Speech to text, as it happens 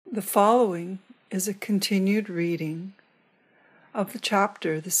The following is a continued reading of the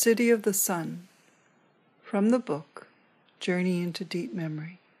chapter The City of the Sun from the book Journey into Deep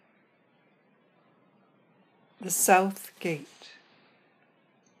Memory. The South Gate.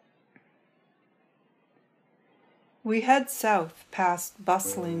 We head south past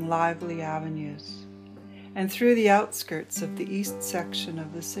bustling, lively avenues and through the outskirts of the east section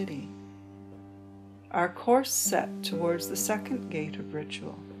of the city, our course set towards the second gate of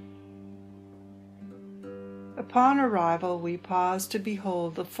ritual. Upon arrival, we pause to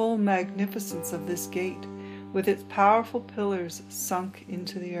behold the full magnificence of this gate with its powerful pillars sunk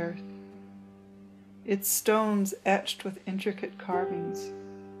into the earth, its stones etched with intricate carvings,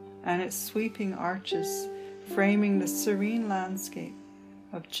 and its sweeping arches framing the serene landscape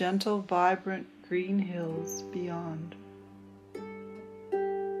of gentle, vibrant green hills beyond.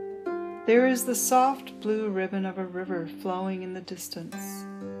 There is the soft blue ribbon of a river flowing in the distance,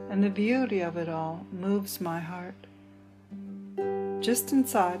 and the beauty of it all moves my heart. Just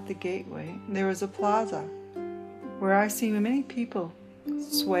inside the gateway there is a plaza where I see many people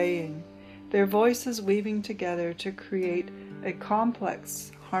swaying, their voices weaving together to create a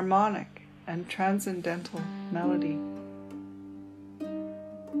complex, harmonic, and transcendental melody.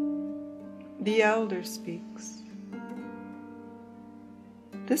 The elder speaks.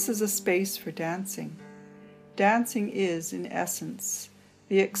 This is a space for dancing. Dancing is, in essence,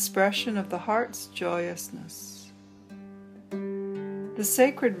 the expression of the heart's joyousness. The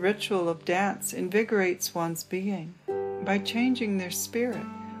sacred ritual of dance invigorates one's being by changing their spirit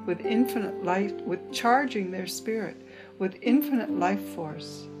with infinite life, charging their spirit with infinite life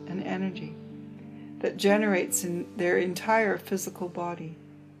force and energy that generates in their entire physical body.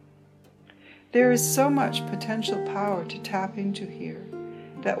 There is so much potential power to tap into here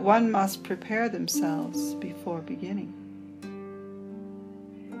that one must prepare themselves before beginning.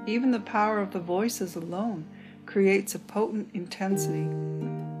 Even the power of the voices alone creates a potent intensity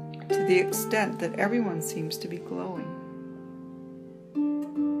to the extent that everyone seems to be glowing.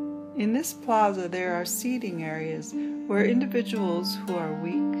 In this plaza there are seating areas where individuals who are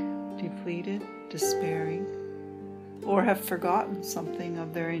weak, depleted, despairing, or have forgotten something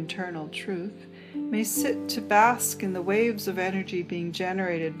of their internal truth may sit to bask in the waves of energy being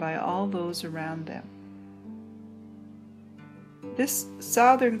generated by all those around them. This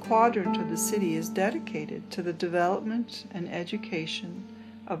southern quadrant of the city is dedicated to the development and education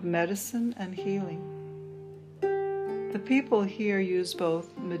of medicine and healing. The people here use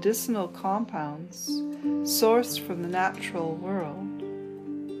both medicinal compounds sourced from the natural world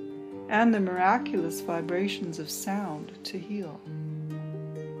and the miraculous vibrations of sound to heal.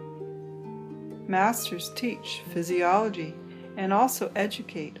 Masters teach physiology and also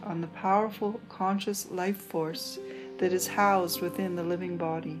educate on the powerful conscious life force that is housed within the living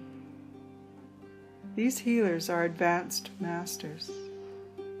body. These healers are advanced masters.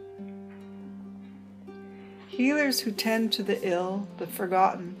 Healers who tend to the ill, the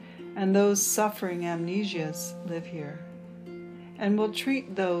forgotten, and those suffering amnesias live here, and will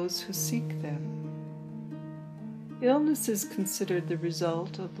treat those who seek them. Illness is considered the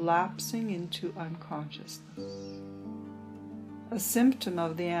result of lapsing into unconsciousness, a symptom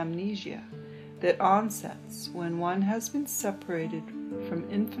of the amnesia that onsets when one has been separated from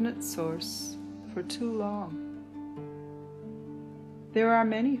infinite source for too long. There are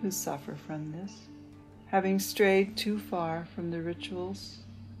many who suffer from this, having strayed too far from the rituals.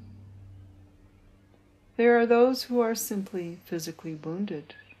 There are those who are simply physically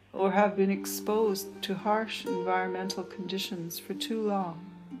wounded or have been exposed to harsh environmental conditions for too long.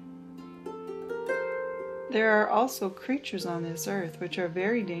 There are also creatures on this earth which are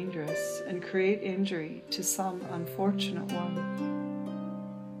very dangerous and create injury to some unfortunate one.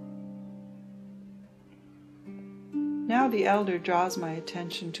 Now the elder draws my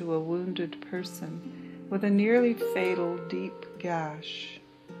attention to a wounded person with a nearly fatal deep gash.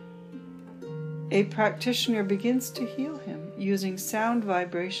 A practitioner begins to heal him using sound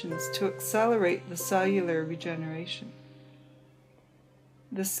vibrations to accelerate the cellular regeneration.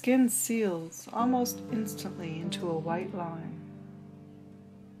 The skin seals almost instantly into a white line.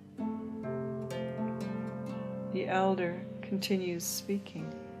 The elder continues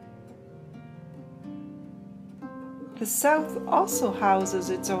speaking. The South also houses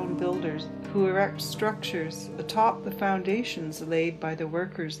its own builders who erect structures atop the foundations laid by the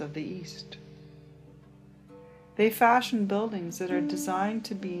workers of the East. They fashion buildings that are designed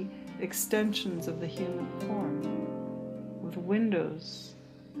to be extensions of the human form, with windows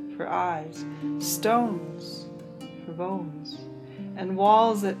for eyes, stones for bones, and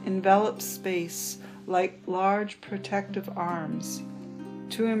walls that envelop space like large protective arms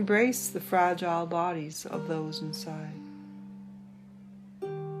to embrace the fragile bodies of those inside.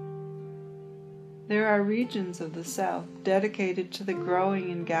 There are regions of the South dedicated to the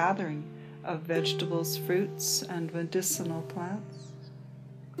growing and gathering of vegetables, fruits, and medicinal plants.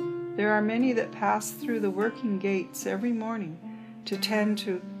 There are many that pass through the working gates every morning to tend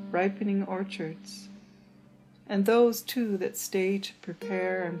to ripening orchards, and those too that stay to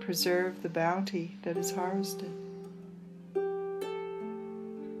prepare and preserve the bounty that is harvested.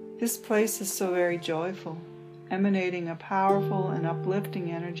 This place is so very joyful, emanating a powerful and uplifting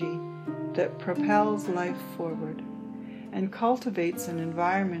energy that propels life forward and cultivates an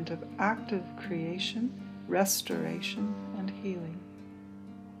environment of active creation, restoration, and healing.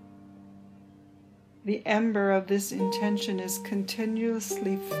 The ember of this intention is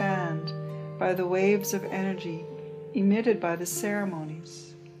continuously fanned by the waves of energy emitted by the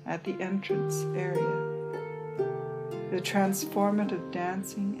ceremonies at the entrance area, the transformative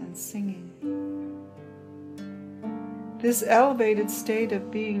dancing and singing. This elevated state of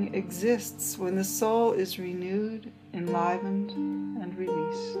being exists when the soul is renewed, enlivened, and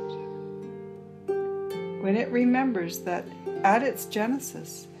released. When it remembers that at its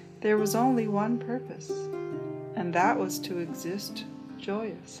genesis there was only one purpose, and that was to exist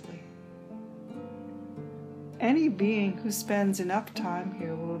joyously. Any being who spends enough time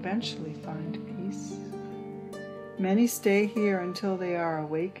here will eventually find peace. Many stay here until they are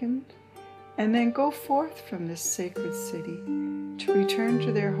awakened, and then go forth from this sacred city to return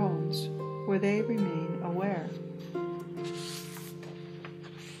to their homes where they remain aware.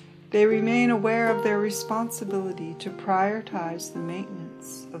 They remain aware of their responsibility to prioritize the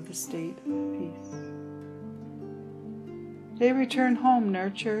maintenance of the state of peace. They return home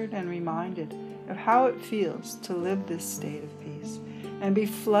nurtured and reminded of how it feels to live this state of peace and be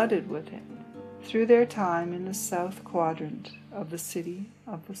flooded with it through their time in the south quadrant of the city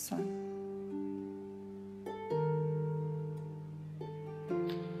of the sun.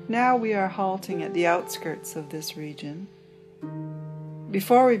 Now we are halting at the outskirts of this region.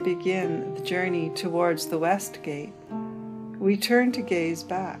 Before we begin the journey towards the west gate, we turn to gaze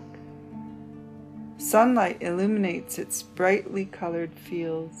back. Sunlight illuminates its brightly colored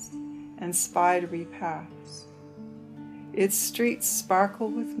fields and spidery paths. Its streets sparkle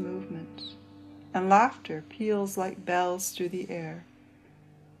with movement, and laughter peals like bells through the air.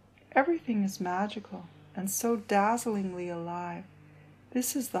 Everything is magical and so dazzlingly alive.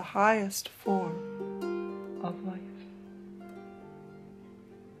 This is the highest form of life.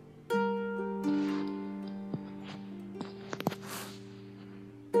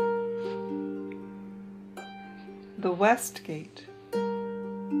 The West Gate.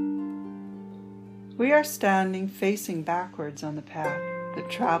 We are standing facing backwards on the path that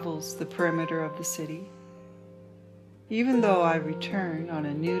travels the perimeter of the city. Even though I return on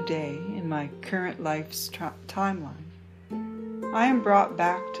a new day in my current life's timeline, I am brought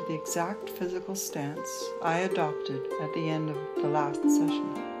back to the exact physical stance I adopted at the end of the last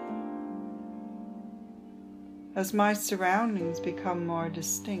session. As my surroundings become more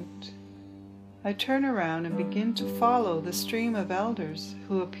distinct, I turn around and begin to follow the stream of elders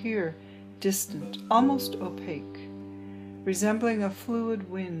who appear distant, almost opaque, resembling a fluid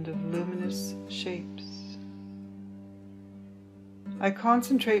wind of luminous shapes. I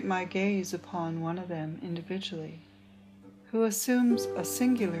concentrate my gaze upon one of them individually, who assumes a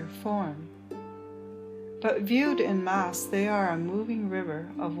singular form, but viewed en masse they are a moving river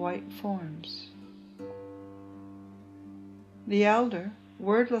of white forms. The elder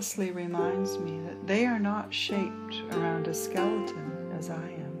wordlessly reminds me that they are not shaped around a skeleton as I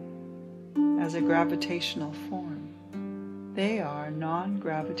am, as a gravitational form. They are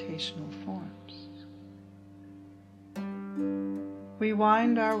non-gravitational forms. We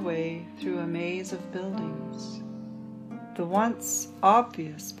wind our way through a maze of buildings, the once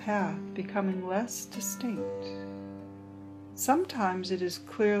obvious path becoming less distinct. Sometimes it is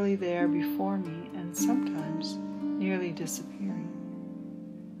clearly there before me, and sometimes nearly disappearing.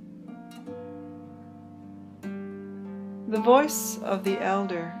 The voice of the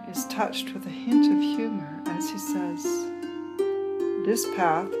elder is touched with a hint of humor as he says, "This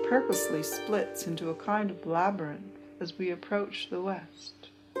path purposely splits into a kind of labyrinth as we approach the west.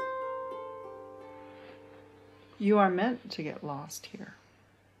 You are meant to get lost here.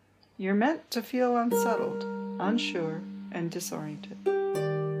 You're meant to feel unsettled, unsure, and disoriented.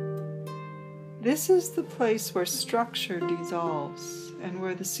 This is the place where structure dissolves and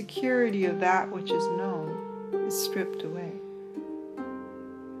where the security of that which is known is stripped away.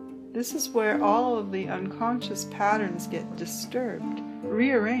 This is where all of the unconscious patterns get disturbed,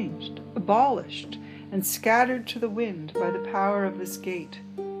 rearranged, abolished, and scattered to the wind by the power of this gate,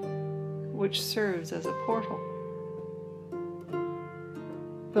 which serves as a portal.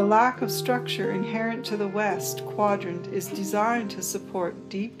 The lack of structure inherent to the west quadrant is designed to support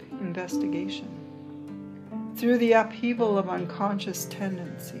deep investigation through the upheaval of unconscious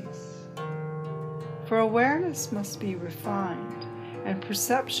tendencies. For awareness must be refined and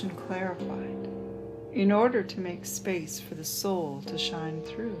perception clarified in order to make space for the soul to shine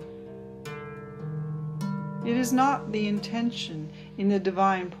through. It is not the intention in the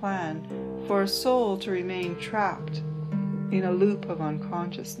divine plan for a soul to remain trapped in a loop of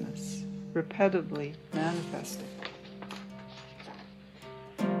unconsciousness, repetitively manifesting.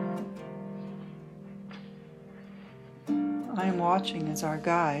 I am watching as our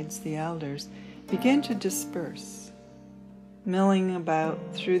guides, the elders, begin to disperse, milling about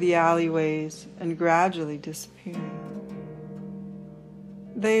through the alleyways and gradually disappearing.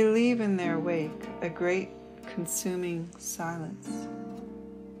 They leave in their wake a great consuming silence.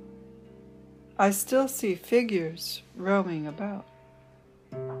 I still see figures roaming about,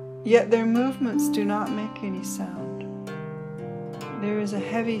 yet their movements do not make any sound. There is a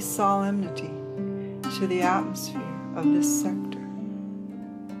heavy solemnity to the atmosphere of this sector,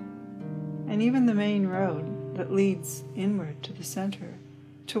 and even the main road that leads inward to the center,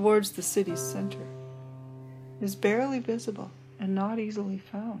 towards the city's center, is barely visible and not easily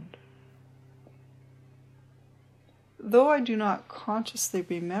found. Though I do not consciously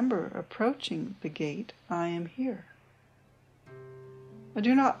remember approaching the gate, I am here. I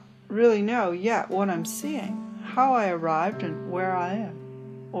do not really know yet what I'm seeing, how I arrived and where I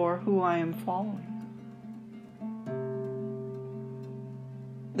am, or who I am following.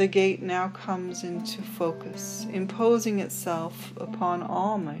 The gate now comes into focus, imposing itself upon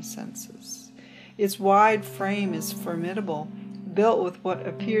all my senses. Its wide frame is formidable, built with what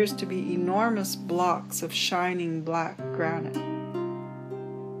appears to be enormous blocks of shining black granite.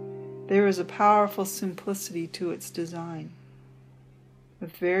 There is a powerful simplicity to its design,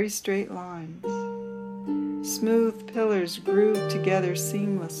 with very straight lines, smooth pillars grooved together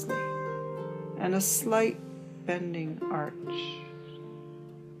seamlessly, and a slight bending arch.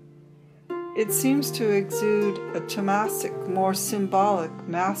 It seems to exude a tamasic, more symbolic,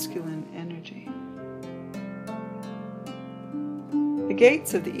 masculine energy. The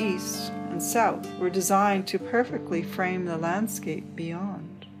gates of the east and south were designed to perfectly frame the landscape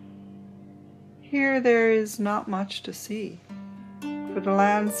beyond. Here there is not much to see, for the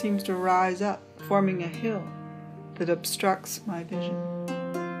land seems to rise up, forming a hill that obstructs my vision.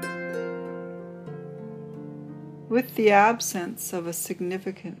 With the absence of a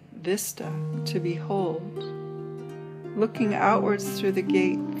significant vista to behold, looking outwards through the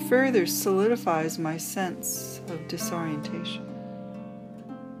gate further solidifies my sense of disorientation.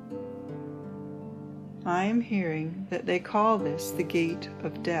 I am hearing that they call this the gate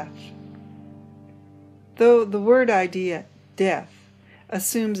of death, though the word idea, death,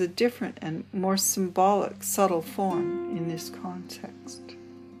 assumes a different and more symbolic, subtle form in this context.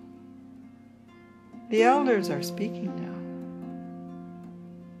 The elders are speaking now,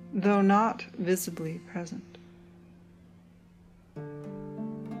 though not visibly present.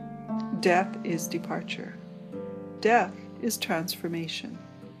 Death is departure. Death is transformation.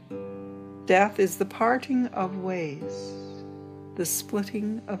 Death is the parting of ways, the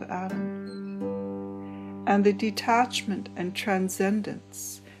splitting of atoms, and the detachment and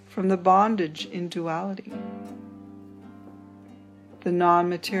transcendence from the bondage in duality. The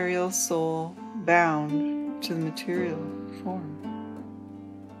non-material soul bound to the material form.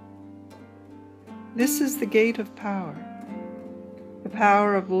 This is the gate of power, the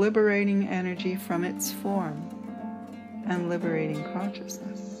power of liberating energy from its form and liberating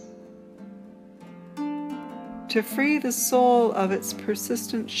consciousness. To free the soul of its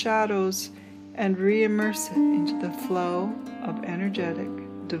persistent shadows and re-immerse it into the flow of energetic,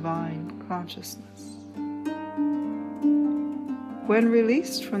 divine consciousness. When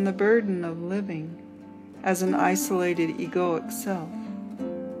released from the burden of living as an isolated egoic self,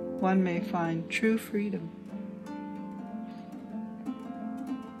 one may find true freedom.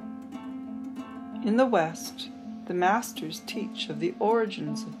 In the West, the masters teach of the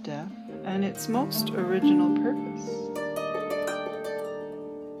origins of death and its most original purpose.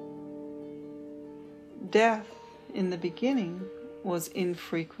 Death in the beginning was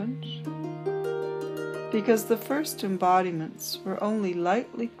infrequent because the first embodiments were only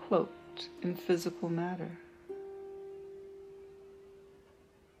lightly cloaked in physical matter.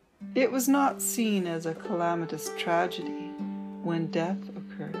 It was not seen as a calamitous tragedy when death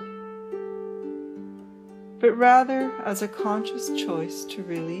occurred, but rather as a conscious choice to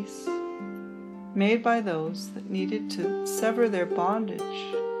release, made by those that needed to sever their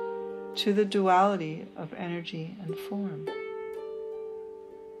bondage to the duality of energy and form.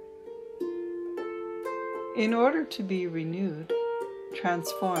 In order to be renewed,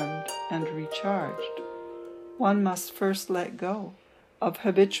 transformed, and recharged, one must first let go of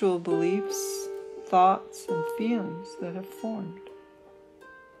habitual beliefs, thoughts, and feelings that have formed.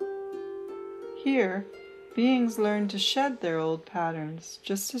 Here, beings learn to shed their old patterns,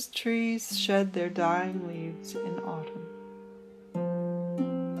 just as trees shed their dying leaves in autumn.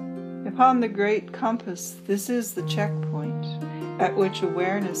 Upon the great compass, this is the checkpoint at which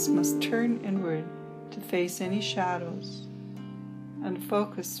awareness must turn inward to face any shadows and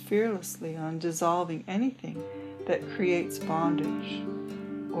focus fearlessly on dissolving anything that creates bondage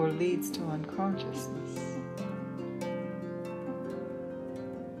or leads to unconsciousness.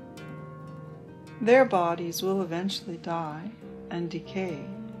 Their bodies will eventually die and decay,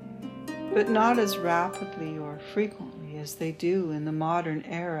 but not as rapidly or frequently as they do in the modern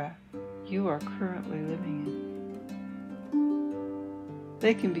era you are currently living in.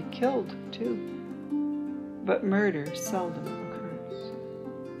 They can be killed too, but murder seldom occurs.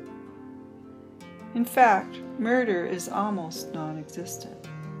 In fact, murder is almost non-existent,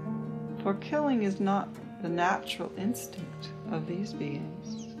 for killing is not the natural instinct of these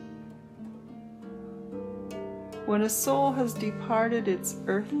beings. When a soul has departed its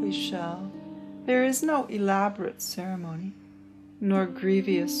earthly shell, there is no elaborate ceremony, nor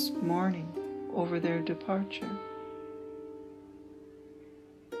grievous mourning over their departure.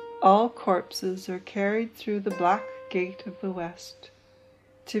 All corpses are carried through the black gate of the west,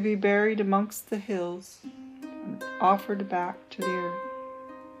 to be buried amongst the hills and offered back to the earth.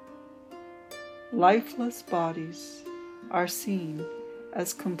 Lifeless bodies are seen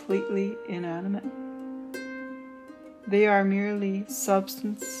as completely inanimate. They are merely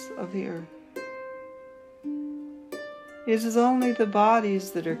substance of the earth. It is only the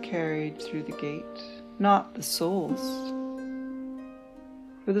bodies that are carried through the gate, not the souls.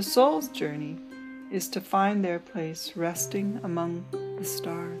 For the soul's journey is to find their place resting among the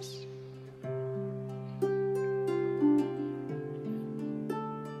stars.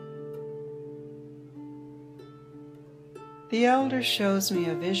 The elder shows me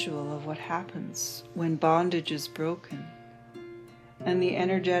a visual of what happens when bondage is broken and the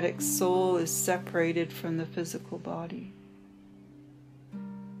energetic soul is separated from the physical body.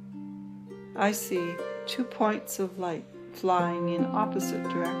 I see 2 points of light flying in opposite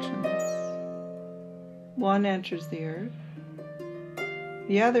directions. One enters the earth,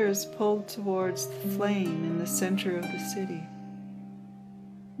 the other is pulled towards the flame in the center of the city.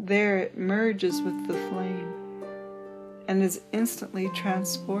 There it merges with the flame and is instantly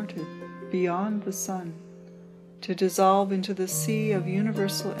transported beyond the sun to dissolve into the sea of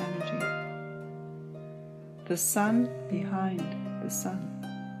universal energy, the sun behind the sun.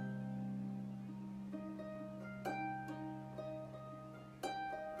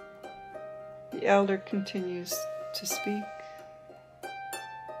 The elder continues to speak.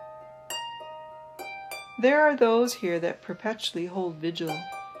 There are those here that perpetually hold vigil,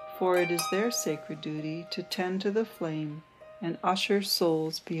 for it is their sacred duty to tend to the flame and usher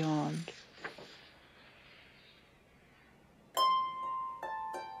souls beyond.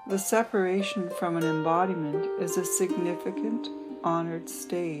 The separation from an embodiment is a significant, honored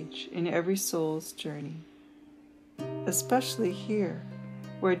stage in every soul's journey, especially here,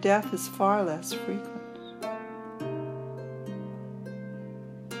 where death is far less frequent.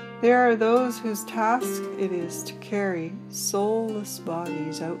 There are those whose task it is to carry soulless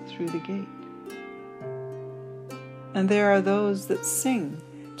bodies out through the gate. And there are those that sing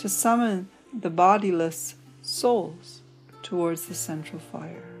to summon the bodiless souls towards the central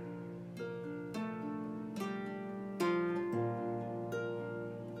fire.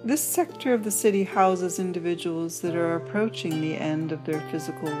 This sector of the city houses individuals that are approaching the end of their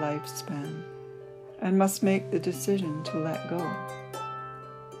physical lifespan and must make the decision to let go.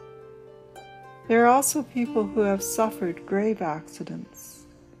 There are also people who have suffered grave accidents,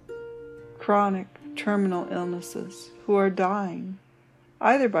 chronic terminal illnesses, who are dying,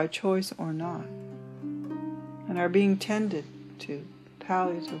 either by choice or not, and are being tended to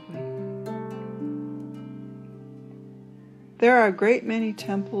palliatively. There are a great many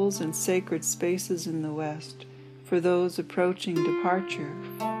temples and sacred spaces in the West for those approaching departure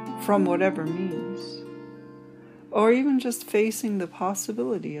from whatever means, or even just facing the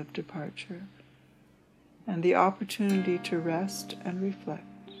possibility of departure and the opportunity to rest and reflect.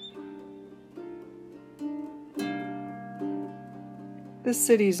 This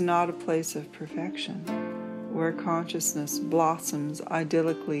city is not a place of perfection, where consciousness blossoms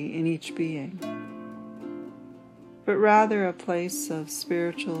idyllically in each being, but rather a place of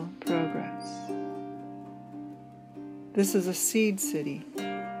spiritual progress. This is a seed city,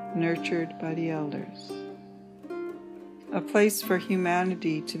 nurtured by the elders, a place for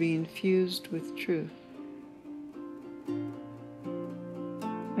humanity to be infused with truth.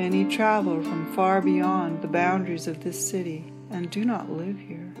 Many travel from far beyond the boundaries of this city and do not live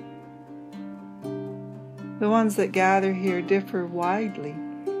here. The ones that gather here differ widely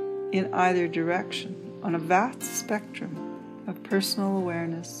in either direction on a vast spectrum of personal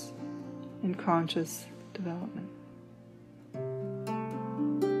awareness and conscious development.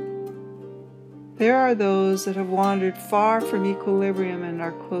 There are those that have wandered far from equilibrium and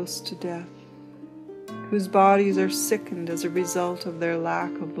are close to death, whose bodies are sickened as a result of their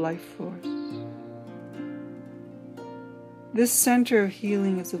lack of life force. This center of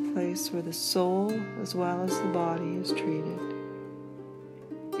healing is a place where the soul as well as the body is treated.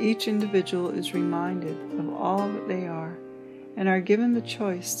 Each individual is reminded of all that they are and are given the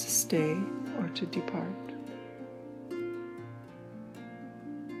choice to stay or to depart.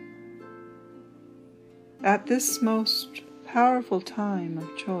 At this most powerful time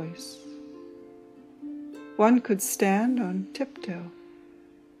of choice, one could stand on tiptoe,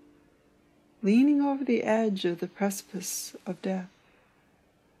 leaning over the edge of the precipice of death,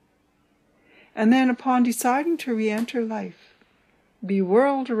 and then upon deciding to re-enter life, be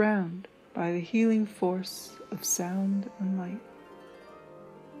whirled around by the healing force of sound and light.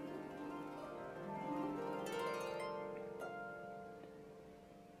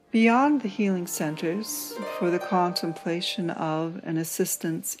 Beyond the healing centers for the contemplation of and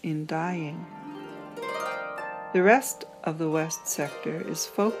assistance in dying, the rest of the West sector is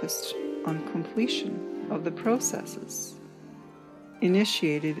focused on completion of the processes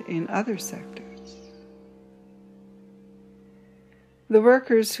initiated in other sectors. The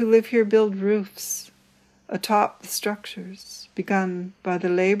workers who live here build roofs atop the structures begun by the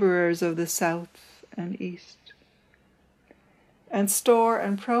laborers of the South and East, and store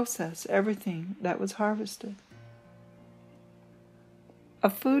and process everything that was harvested. A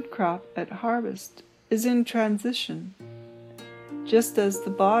food crop at harvest is in transition, just as the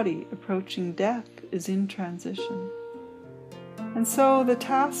body approaching death is in transition. And so the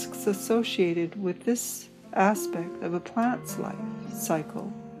tasks associated with this aspect of a plant's life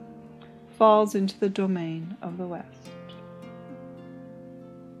cycle falls into the domain of the West.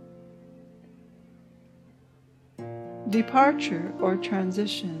 Departure or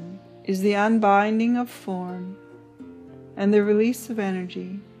transition is the unbinding of form and the release of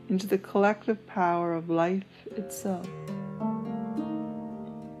energy into the collective power of life itself.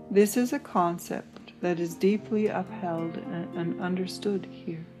 This is a concept that is deeply upheld and understood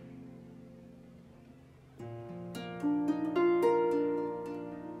here.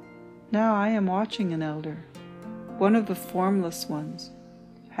 Now I am watching an elder, one of the formless ones,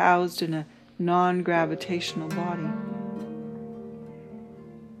 housed in a non-gravitational body.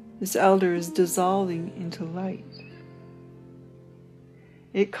 This elder is dissolving into light.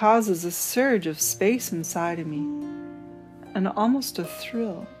 It causes a surge of space inside of me, and almost a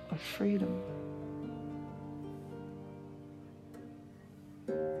thrill of freedom.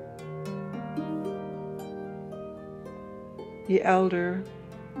 The elder,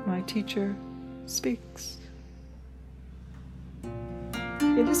 my teacher, speaks.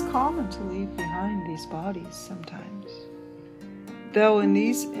 It is common to leave behind these bodies sometimes, though in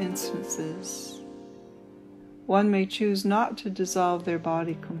these instances, one may choose not to dissolve their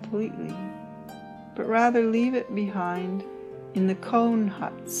body completely, but rather leave it behind in the cone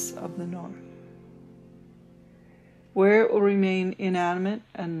huts of the north, where it will remain inanimate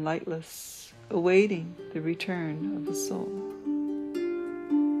and lightless, awaiting the return of the soul.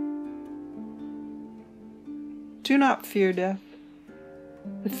 Do not fear death.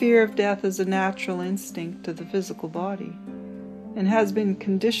 The fear of death is a natural instinct of the physical body, and has been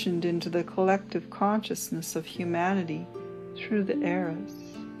conditioned into the collective consciousness of humanity through the eras.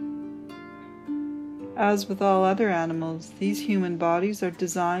 As with all other animals, these human bodies are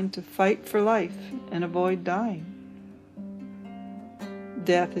designed to fight for life and avoid dying.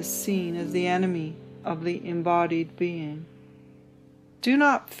 Death is seen as the enemy of the embodied being. Do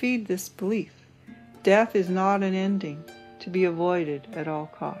not feed this belief. Death is not an ending to be avoided at all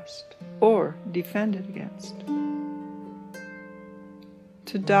cost or defended against.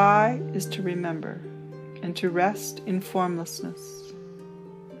 To die is to remember and to rest in formlessness,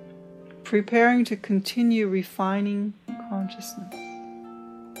 preparing to continue refining consciousness,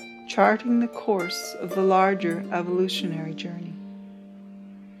 charting the course of the larger evolutionary journey.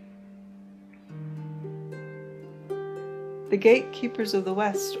 The gatekeepers of the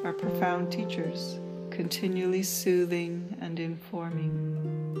West are profound teachers, continually soothing and informing.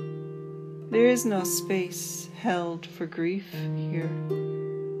 There is no space held for grief here.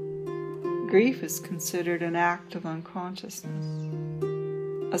 Grief is considered an act of unconsciousness,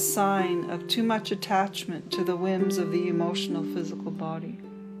 a sign of too much attachment to the whims of the emotional physical body,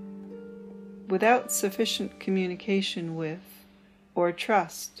 without sufficient communication with or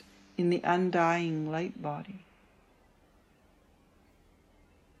trust in the undying light body.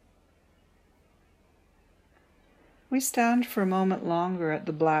 We stand for a moment longer at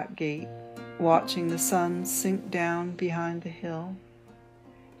the black gate, watching the sun sink down behind the hill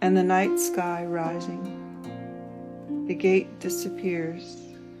and the night sky rising. The gate disappears,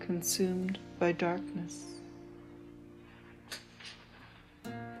 consumed by darkness.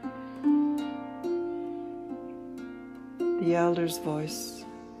 The elder's voice.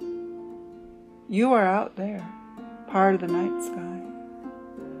 You are out there, part of the night sky,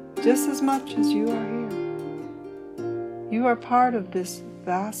 just as much as you are here. You are part of this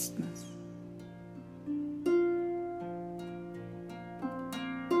vastness.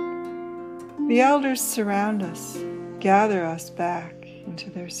 The elders surround us, gather us back into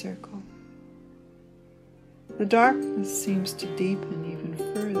their circle. The darkness seems to deepen even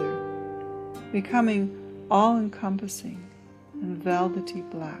further, becoming all-encompassing and velvety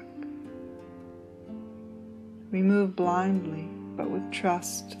black. We move blindly, but with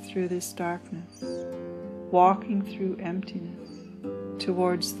trust through this darkness, walking through emptiness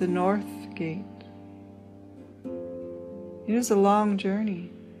towards the north gate. It is a long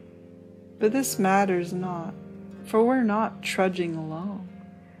journey, but this matters not, for we're not trudging along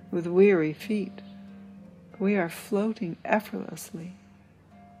with weary feet. We are floating effortlessly,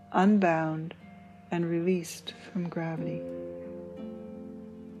 unbound and released from gravity.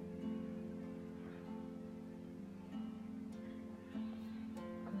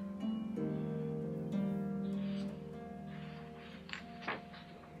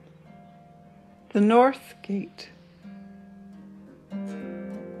 The North Gate.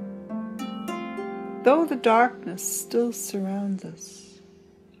 Though the darkness still surrounds us,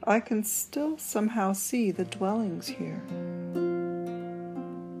 I can still somehow see the dwellings here.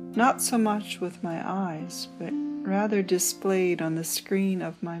 Not so much with my eyes, but rather displayed on the screen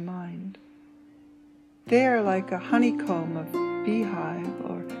of my mind. They are like a honeycomb of beehive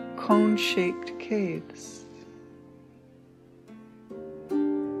or cone-shaped caves.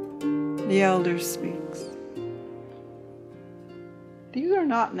 The elder speaks. These are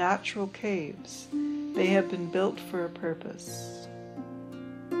not natural caves. They have been built for a purpose.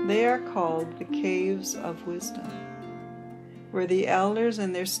 They are called the Caves of Wisdom, where the elders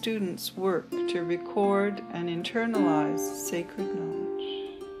and their students work to record and internalize sacred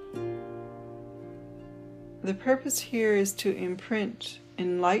knowledge. The purpose here is to imprint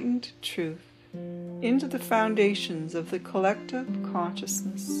enlightened truth into the foundations of the collective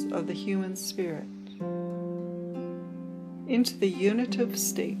consciousness of the human spirit, into the unitive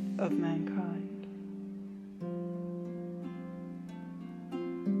state of mankind.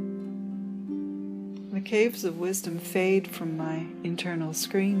 The caves of wisdom fade from my internal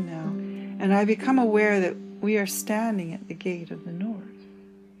screen now, and I become aware that we are standing at the gate of the north,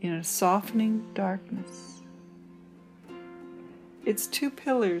 in a softening darkness. Its two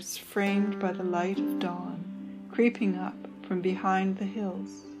pillars framed by the light of dawn, creeping up from behind the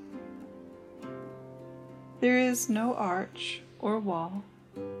hills. There is no arch or wall,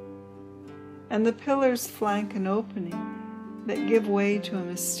 and the pillars flank an opening that give way to a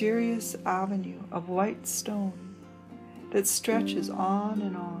mysterious avenue of white stone that stretches on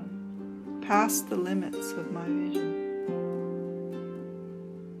and on, past the limits of my vision.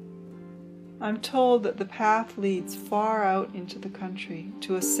 I'm told that the path leads far out into the country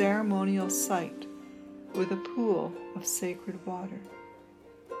to a ceremonial site with a pool of sacred water.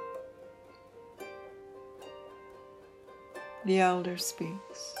 The elder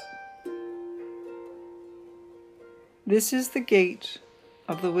speaks. This is the gate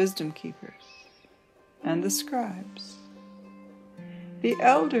of the wisdom keepers and the scribes. The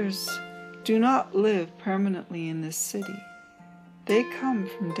elders do not live permanently in this city. They come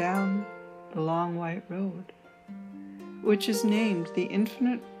from down the long white road, which is named the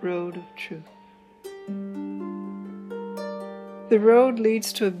Infinite Road of Truth. The road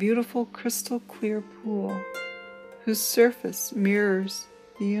leads to a beautiful crystal clear pool whose surface mirrors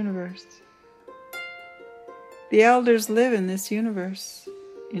the universe. The elders live in this universe,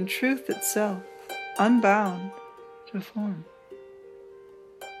 in truth itself, unbound to form.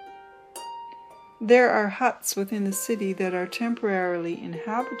 There are huts within the city that are temporarily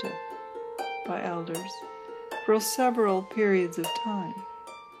inhabited by elders for several periods of time.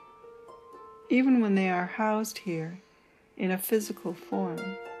 even when they are housed here in a physical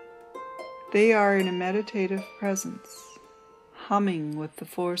form. They are in a meditative presence, humming with the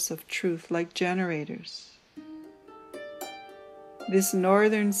force of truth like generators. This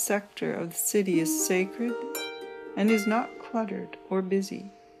northern sector of the city is sacred and is not cluttered or busy,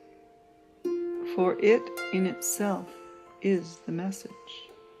 for it in itself is the message.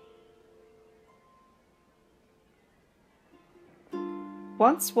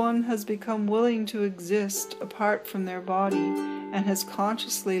 Once one has become willing to exist apart from their body and has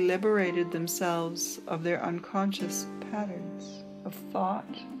consciously liberated themselves of their unconscious patterns of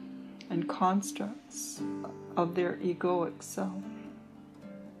thought and constructs of their egoic self,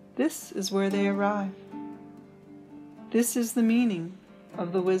 this is where they arrive. This is the meaning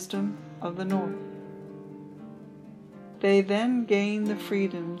of the wisdom of the North. They then gain the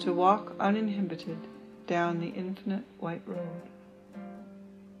freedom to walk uninhibited down the infinite white road.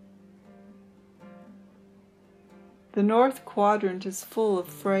 The North Quadrant is full of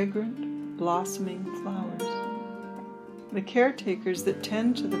fragrant, blossoming flowers. The caretakers that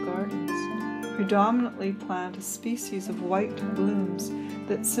tend to the gardens predominantly plant a species of white blooms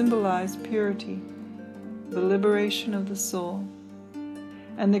that symbolize purity, the liberation of the soul,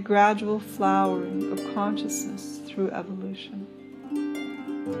 and the gradual flowering of consciousness through evolution.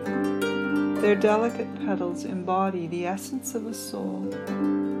 Their delicate petals embody the essence of a soul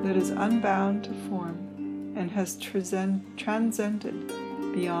that is unbound to form and has transcended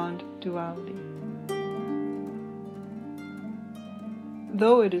beyond duality.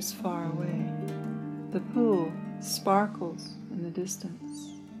 Though it is far away, the pool sparkles in the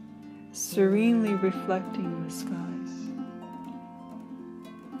distance, serenely reflecting the skies.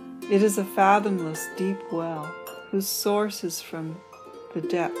 It is a fathomless deep well whose source is from the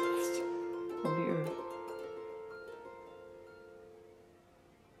depths of the earth.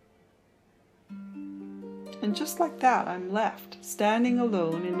 And just like that, I'm left, standing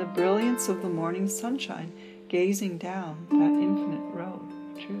alone in the brilliance of the morning sunshine, gazing down that infinite road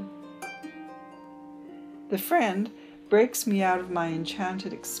of truth. The friend breaks me out of my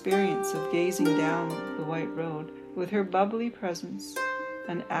enchanted experience of gazing down the white road with her bubbly presence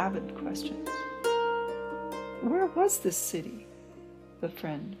and avid questions. "Where was this city?" the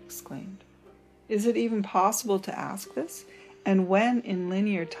friend exclaimed. "Is it even possible to ask this? And when in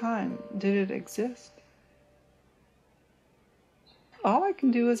linear time did it exist?" "All I can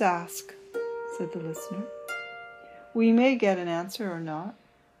do is ask," said the listener. "We may get an answer or not."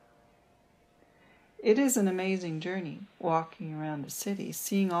 It is an amazing journey, walking around the city,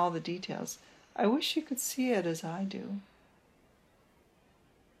 seeing all the details. I wish you could see it as I do.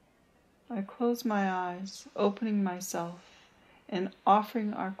 I close my eyes, opening myself and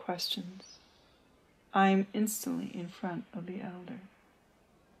offering our questions. I am instantly in front of the elder.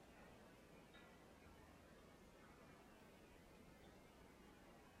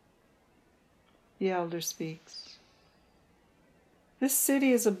 The elder speaks. "This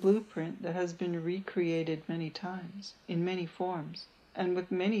city is a blueprint that has been recreated many times, in many forms, and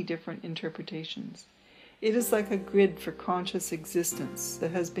with many different interpretations. It is like a grid for conscious existence that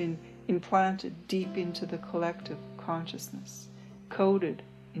has been implanted deep into the collective consciousness, coded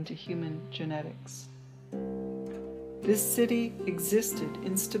into human genetics. This city existed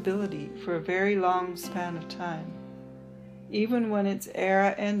in stability for a very long span of time. Even when its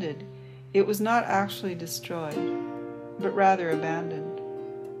era ended, it was not actually destroyed, but rather abandoned.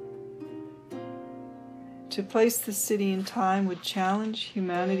 To place the city in time would challenge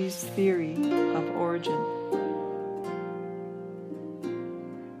humanity's theory of origin.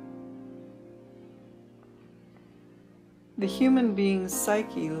 The human being's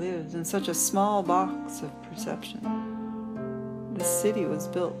psyche lives in such a small box of perception. The city was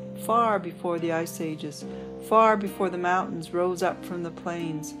built far before the ice ages, far before the mountains rose up from the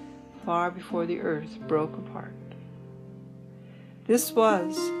plains, far before the earth broke apart. This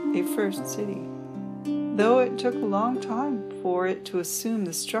was a first city, though it took a long time for it to assume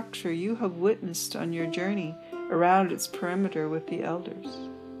the structure you have witnessed on your journey around its perimeter with the elders.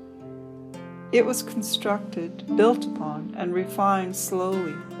 It was constructed, built upon, and refined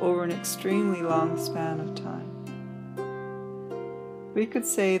slowly over an extremely long span of time. We could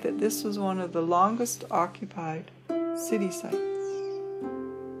say that this was one of the longest occupied city sites.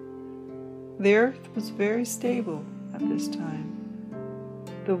 The earth was very stable at this time.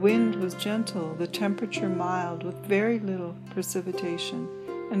 The wind was gentle, the temperature mild, with very little precipitation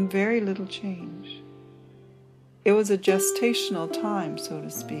and very little change. It was a gestational time, so to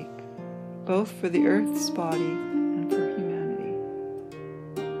speak, both for the earth's body and for humanity.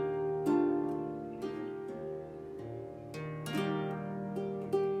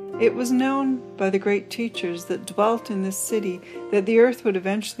 It was known by the great teachers that dwelt in this city that the earth would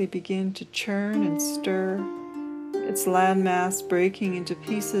eventually begin to churn and stir, its landmass breaking into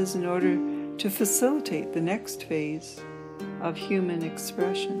pieces in order to facilitate the next phase of human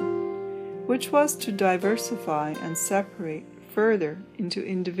expression, which was to diversify and separate further into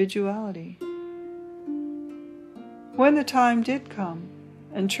individuality. When the time did come,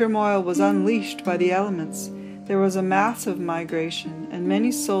 and turmoil was unleashed by the elements, there was a massive migration, and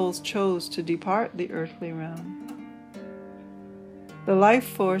many souls chose to depart the earthly realm. The life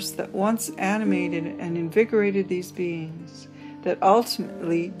force that once animated and invigorated these beings, that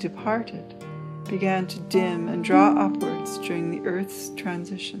ultimately departed, began to dim and draw upwards during the earth's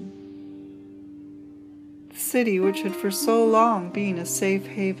transition. The city, which had for so long been a safe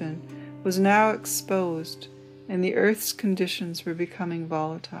haven, was now exposed, and the earth's conditions were becoming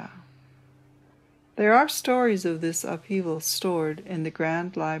volatile. There are stories of this upheaval stored in the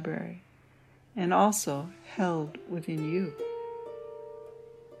Grand Library, and also held within you.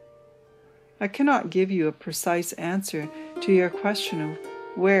 I cannot give you a precise answer to your question of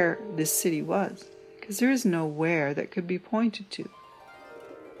where this city was, because there is no where that could be pointed to.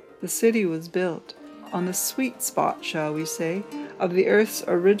 The city was built on the sweet spot, shall we say, of the earth's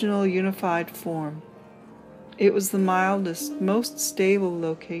original unified form. It was the mildest, most stable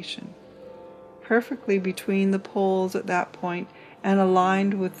location, perfectly between the poles at that point and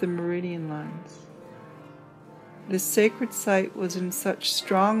aligned with the meridian lines. This sacred site was in such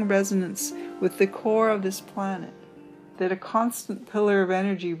strong resonance with the core of this planet that a constant pillar of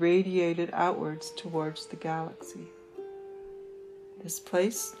energy radiated outwards towards the galaxy. This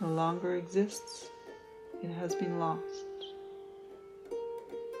place no longer exists. It has been lost.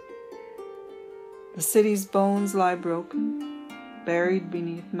 The city's bones lie broken, buried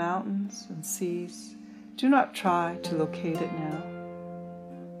beneath mountains and seas. Do not try to locate it now.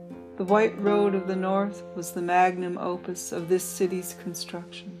 The white road of the north was the magnum opus of this city's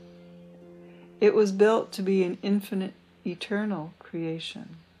construction. It was built to be an infinite, eternal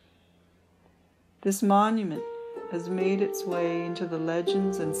creation. This monument has made its way into the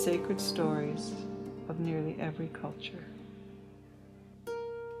legends and sacred stories of nearly every culture.